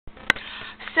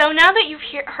So now that you've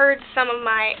heard some of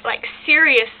my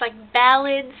serious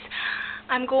ballads,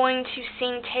 I'm going to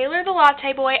sing Taylor the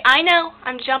Latte Boy. I know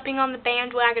I'm jumping on the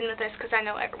bandwagon with this because I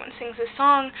know everyone sings this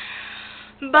song,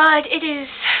 but it is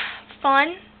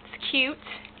fun, it's cute,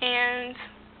 and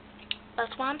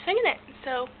that's why I'm singing it.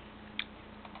 So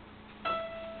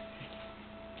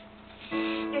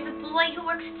there's a boy who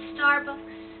works at Starbucks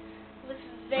who is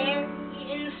very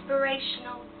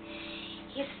inspirational.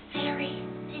 He is very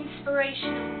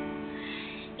inspirational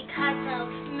because of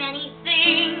many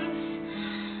things.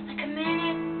 I come in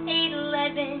at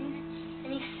 8:11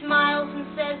 and he smiles and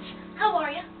says, "How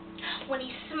are you?" When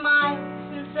he smiles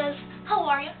and says, "How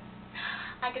are you?"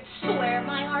 I could swear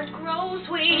my heart grows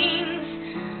wings.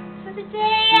 So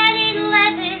today at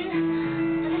 8:11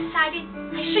 I decided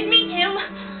I should meet him.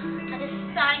 I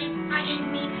decided I should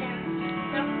meet him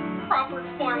in a proper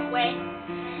formal way.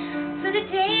 So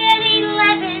today at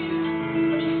 8:11,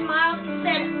 when he smiled and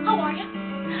said, "How are you?"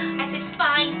 I said,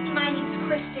 "Fine, my name's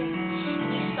Kristin."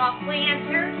 And he softly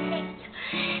answered, "Hey."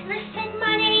 And I said,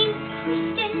 "My name's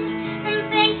Kristin, and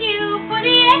thank you for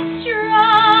the extra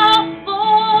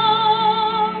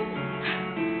phone."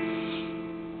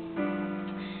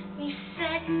 And he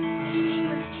said his name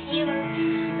was Taylor,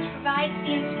 which provides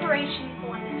the inspiration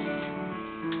for this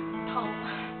poem.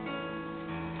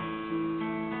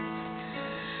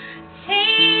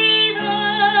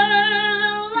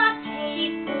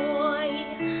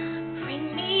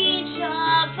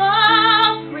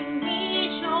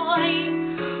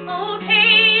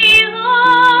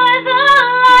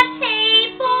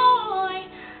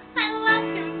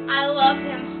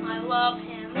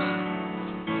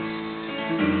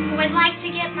 I'd like to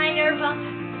get my nerve up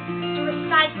to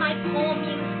recite my poem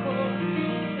musical.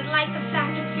 I'd like the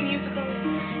fact it's musical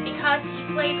because he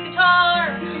plays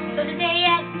guitar. So today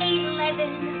at 8:11,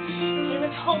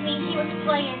 Taylor told me he was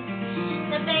playing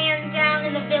in a band down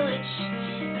in the village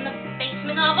in the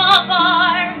basement of a bar.